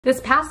This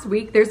past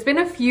week, there's been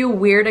a few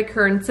weird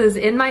occurrences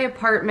in my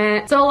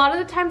apartment. So a lot of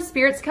the time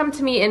spirits come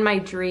to me in my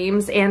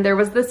dreams, and there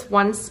was this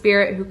one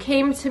spirit who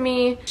came to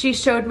me. She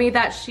showed me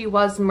that she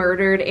was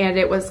murdered and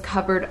it was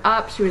covered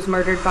up. She was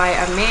murdered by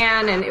a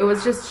man and it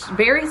was just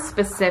very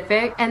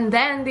specific. And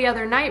then the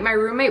other night, my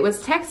roommate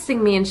was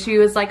texting me and she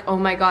was like, oh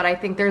my God, I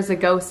think there's a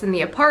ghost in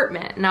the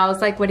apartment. And I was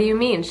like, what do you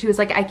mean? She was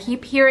like, I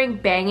keep hearing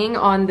banging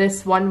on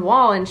this one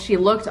wall. And she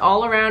looked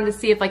all around to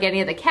see if like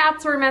any of the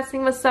cats were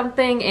messing with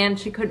something and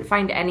she couldn't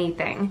find anything.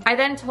 I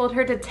then told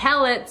her to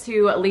tell it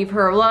to leave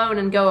her alone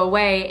and go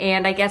away,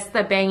 and I guess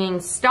the banging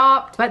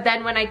stopped. But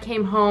then when I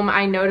came home,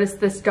 I noticed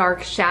this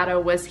dark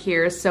shadow was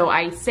here, so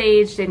I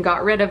saged and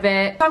got rid of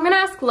it. So I'm gonna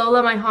ask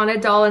Lola, my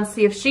haunted doll, and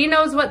see if she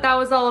knows what that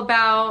was all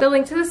about. The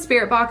link to the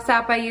spirit box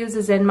app I use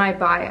is in my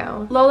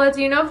bio. Lola,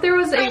 do you know if there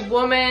was a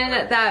woman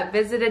that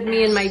visited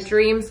me in my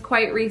dreams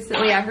quite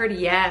recently? I heard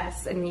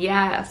yes and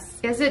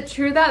yes. Is it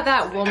true that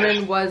that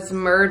woman was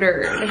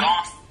murdered?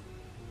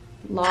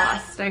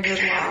 Lost. I heard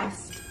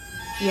lost.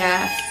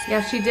 Yes.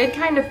 Yeah, she did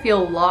kind of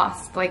feel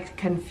lost, like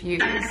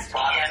confused.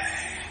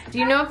 Do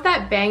you know if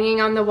that banging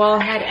on the wall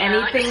had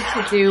anything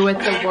to do with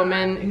the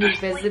woman who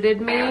visited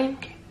me?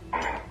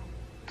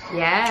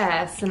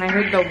 Yes, and I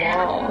heard the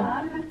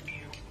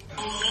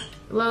wall.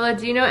 Lola,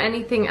 do you know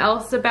anything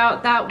else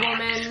about that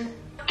woman?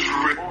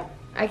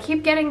 I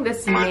keep getting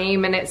this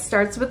name and it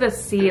starts with a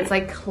C. It's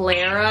like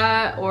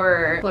Clara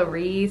or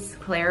Clarice,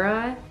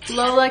 Clara.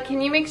 Lola, can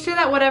you make sure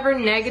that whatever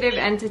negative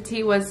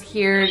entity was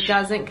here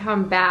doesn't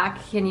come back?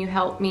 Can you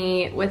help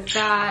me with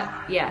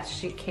that? Yes,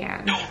 she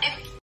can.